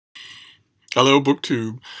Hello,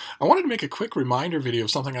 BookTube. I wanted to make a quick reminder video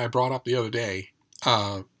of something I brought up the other day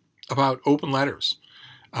about Open Letters,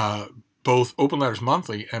 uh, both Open Letters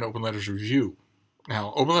Monthly and Open Letters Review.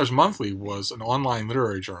 Now, Open Letters Monthly was an online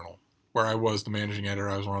literary journal where I was the managing editor.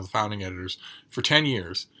 I was one of the founding editors for 10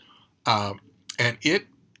 years, and it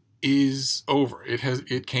is over.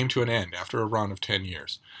 It came to an end after a run of 10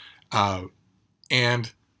 years,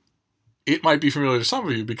 and it might be familiar to some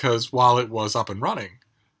of you because while it was up and running,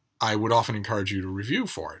 I would often encourage you to review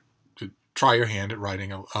for it, to try your hand at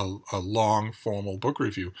writing a long, formal book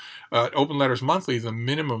review. Open Letters Monthly, the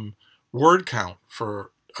minimum word count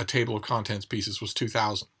for a table of contents pieces was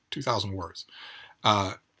 2,000 words.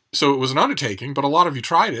 So it was an undertaking, but a lot of you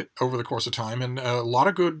tried it over the course of time, and a lot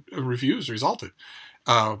of good reviews resulted.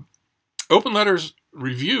 Open Letters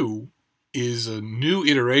Review is a new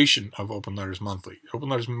iteration of Open Letters Monthly. Open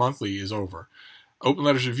Letters Monthly is over. Open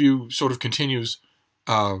Letters Review sort of continues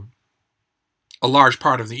a large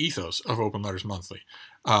part of the ethos of Open Letters Monthly.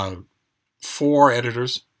 4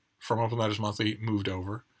 editors from Open Letters Monthly moved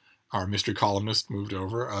over. Our mystery columnist moved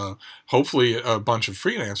over. Hopefully a bunch of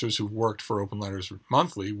freelancers who worked for Open Letters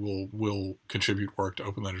Monthly will contribute work to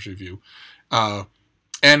Open Letters Review.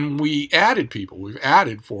 And we added people. We've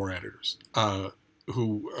added 4 editors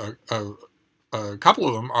who a couple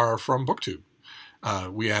of them are from BookTube.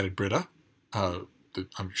 We added Britta.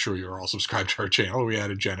 I'm sure you're all subscribed to our channel. We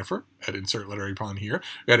added Jennifer at Insert Literary Pun here.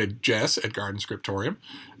 We added Jess at Garden Scriptorium.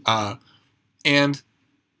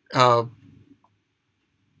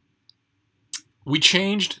 We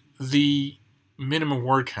changed the minimum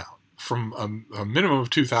word count from a minimum of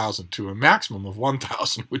 2,000 to a maximum of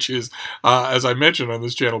 1,000, which is, as I mentioned on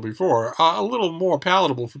this channel before, a little more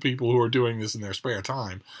palatable for people who are doing this in their spare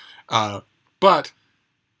time. But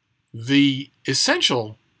the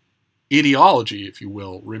essential ideology, if you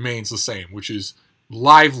will, remains the same, which is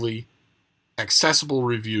lively, accessible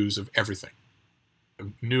reviews of everything.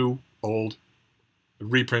 New, old,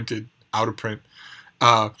 reprinted, out of print.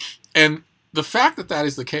 And the fact that that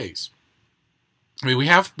is the case, I mean, we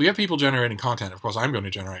have people generating content. Of course, I'm going to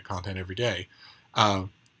generate content every day.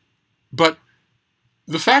 But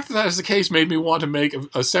the fact that that is the case made me want to make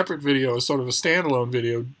a separate video, a sort of a standalone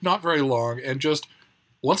video, not very long, and just,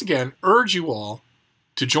 once again, urge you all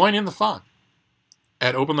to join in the fun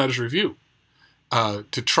at Open Letters Review,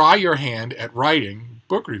 to try your hand at writing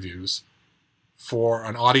book reviews for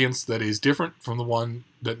an audience that is different from the one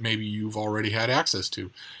that maybe you've already had access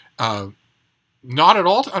to. Not at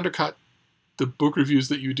all to undercut the book reviews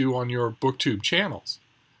that you do on your BookTube channels,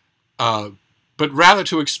 but rather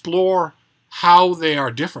to explore how they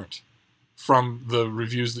are different from the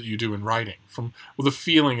reviews that you do in writing, from the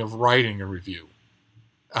feeling of writing a review.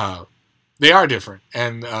 They are different,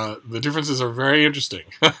 and the differences are very interesting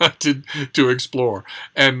to explore.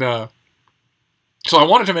 And so I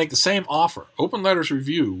wanted to make the same offer. Open Letters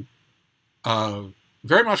Review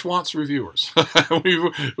very much wants reviewers.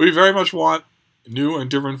 we very much want new and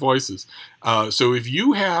different voices. So if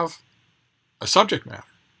you have a subject matter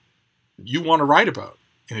you want to write about,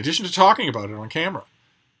 in addition to talking about it on camera,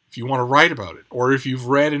 if you want to write about it, or if you've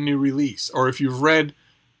read a new release, or if you've read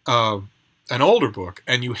an older book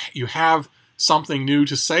and you have something new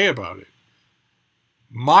to say about it,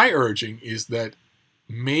 my urging is that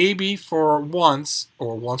maybe for once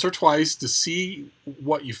or twice to see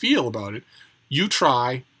what you feel about it, you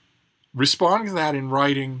try responding to that in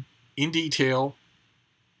writing in detail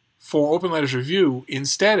for Open Letters Review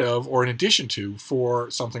instead of, or in addition to,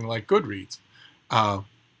 for something like Goodreads. No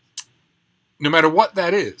matter what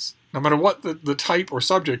that is, no matter what the type or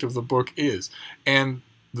subject of the book is, and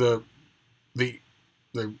the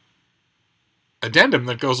addendum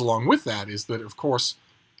that goes along with that is that, of course,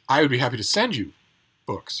 I would be happy to send you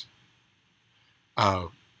books, an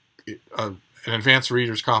advanced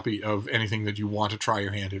reader's copy of anything that you want to try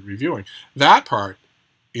your hand at reviewing. That part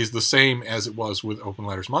is the same as it was with Open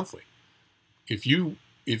Letters Monthly.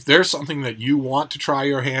 If there's something that you want to try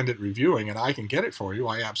your hand at reviewing and I can get it for you,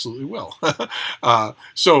 I absolutely will.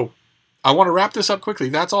 So I want to wrap this up quickly.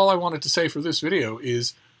 That's all I wanted to say for this video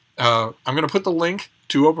is I'm going to put the link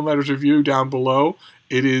to Open Letters Review down below.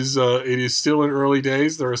 It is still in early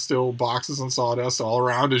days. There are still boxes and sawdust all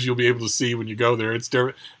around, as you'll be able to see when you go there. It's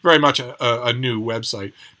very much a new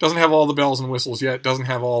website. Doesn't have all the bells and whistles yet. Doesn't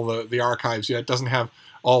have all the archives yet. Doesn't have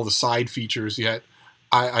all the side features yet.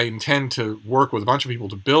 I intend to work with a bunch of people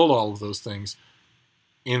to build all of those things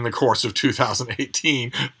in the course of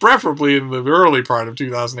 2018, preferably in the early part of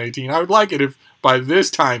 2018. I would like it if by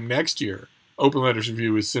this time next year, Open Letters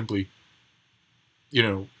Review is simply,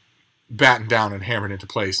 battened down and hammered into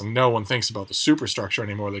place, and no one thinks about the superstructure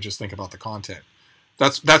anymore. They just think about the content.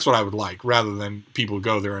 That's what I would like, rather than people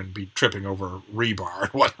go there and be tripping over rebar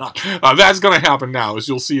and whatnot. That's going to happen now, as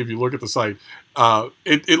you'll see if you look at the site.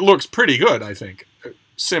 It looks pretty good, I think.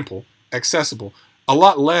 Simple, accessible, a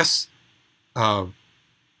lot less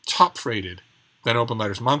top-rated than Open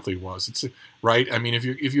Letters Monthly was. It's right. I mean, if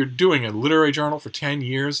you're doing a literary journal for 10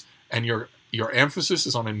 years and your emphasis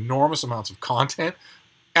is on enormous amounts of content,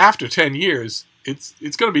 after 10 years, it's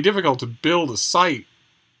going to be difficult to build a site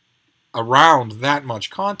around that much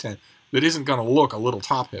content that isn't going to look a little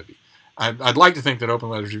top-heavy. I'd like to think that Open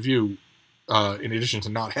Letters Review, in addition to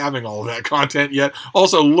not having all of that content yet,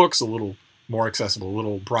 also looks a little more accessible, a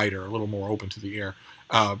little brighter, a little more open to the air.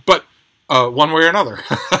 But one way or another,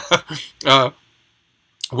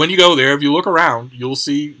 when you go there, if you look around, you'll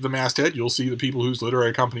see the masthead, you'll see the people whose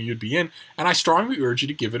literary company you'd be in, and I strongly urge you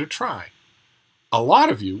to give it a try. A lot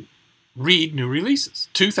of you read new releases,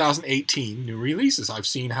 2018 new releases. I've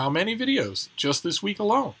seen how many videos just this week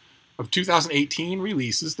alone of 2018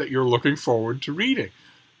 releases that you're looking forward to reading.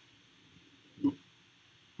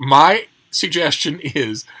 My suggestion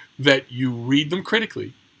is that you read them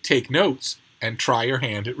critically, take notes, and try your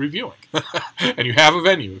hand at reviewing. And you have a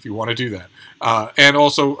venue if you want to do that. And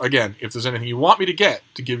also, again, if there's anything you want me to get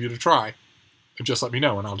to give you to try, just let me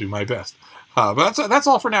know and I'll do my best. But that's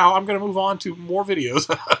all for now. I'm going to move on to more videos.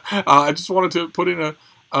 I just wanted to put in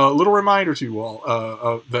a little reminder to you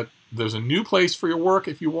all that there's a new place for your work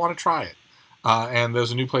if you want to try it. And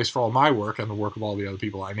there's a new place for all my work and the work of all the other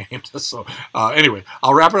people I named. So anyway,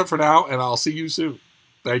 I'll wrap it up for now, and I'll see you soon.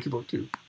 Thank you, BookTube.